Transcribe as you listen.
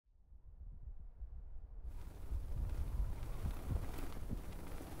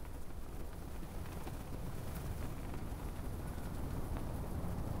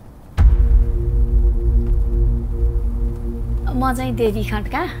चाहिँ देवी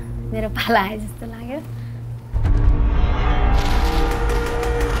खड्का मेरो पाला आए जस्तो लाग्यो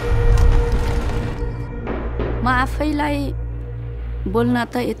म आफैलाई बोल्न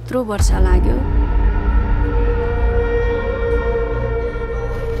त यत्रो वर्ष लाग्यो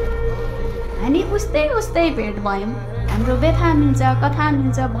हामी उस्तै उस्तै भेट भयौँ हाम्रो व्यथा मिल्छ कथा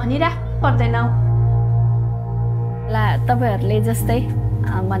मिल्छ भनिराख पर्दैन ला तपाईहरुले जस्तै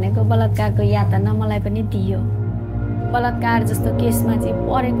भनेको बलात्कारको यातना मलाई पनि दियो बलात्कार जस्तो केसमा चाहिँ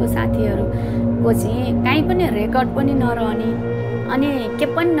परेको साथीहरुको चाहिँ कहीँ पनि रेकर्ड पनि नरहने अनि के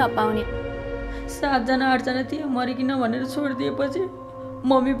पनि नपाउने 7 जना 8 जना थियो मरिकिन भनेर छोडिदिएपछि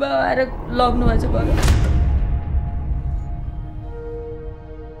मम्मी बाबा आएर लग्नु भएछ बाबा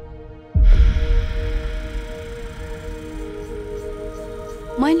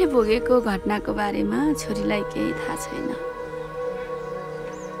मैले भोगेको घटनाको बारेमा छोरीलाई केही थाहा छैन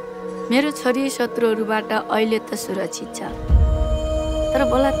मेरो छोरी शत्रुहरूबाट अहिले त सुरक्षित छ तर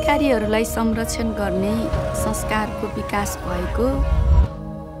बलात्कारीहरूलाई संरक्षण गर्ने संस्कारको विकास भएको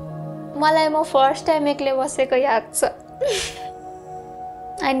मलाई म फर्स्ट टाइम एक्लै बसेको याद छ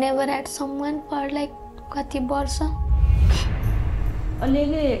I never had someone for like कति वर्ष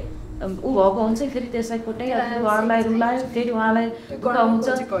अलिअलि ऊ भएको हुन्छ फेरि त्यसलाई कोटै घरलाई रुलायो फेरि उहाँलाई हुन्छ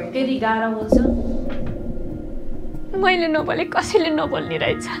फेरि गाह्रो हुन्छ मैले नबोले कसैले नबोल्ने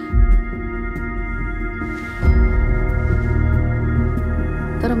रहेछ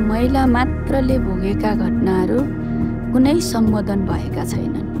तर महिला मात्रले भोगेका घटनाहरू कुनै सम्बोधन भएका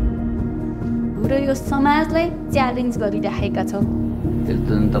छैनन् हाम्रो यो समाजलाई च्यालेन्ज गरिराखेका छौँ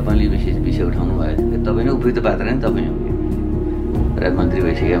एकदम तपाईँले विषय उठाउनु भयो तपाईँ नै उपयुक्त पात्र नै तपाईँ हो प्रधानमन्त्री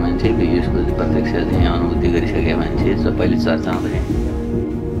भइसकेका मान्छे यसको प्रत्यक्ष अनुभूति गरिसकेका मान्छे सबैले चर्चा हुँदैन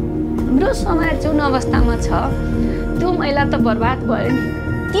हाम्रो समाज जुन अवस्थामा छ त्यो महिला त बर्बाद भयो नि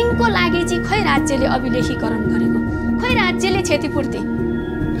तिनको लागि चाहिँ खै राज्यले अभिलेखीकरण गरेको खै राज्यले क्षतिपूर्ति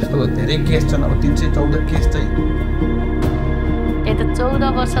यस्तो धेरै केस छन् अब 314 केस चाहिँ ए त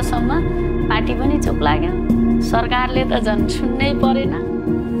 14 वर्षसम्म पार्टी पनि चुप लाग्यो सरकारले त झन् सुन्नै परेन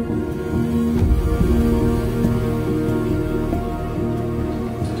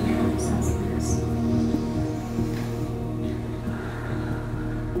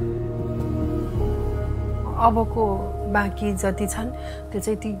अबको बाँकी जति छन् त्यो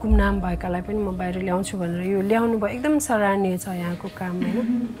चाहिँ ती गुमनाम भएकालाई पनि म बाहिर ल्याउँछु भनेर यो ल्याउनु भयो एकदम सराहनीय छ यहाँको काम हैन